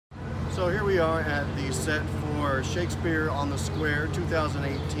So here we are at the set for Shakespeare on the Square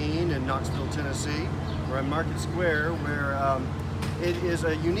 2018 in Knoxville, Tennessee. We're at Market Square, where it is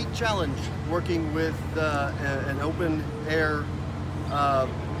a unique challenge working with an open air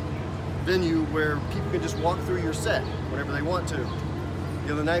venue where people can just walk through your set whenever they want to.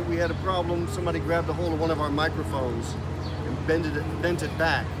 The other night we had a problem. Somebody grabbed a hold of one of our microphones and bent it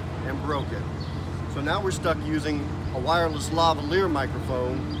back and broke it. So now we're stuck using a wireless lavalier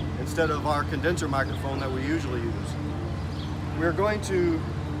microphone instead of our condenser microphone that we usually use. We're going to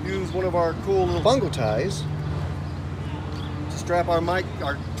use one of our cool little bongo ties to strap our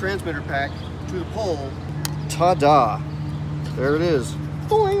transmitter pack to the pole. Ta-da! There it is.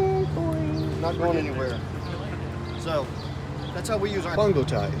 Boing, boing. Not going anywhere. So that's how we use our bongo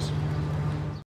ties.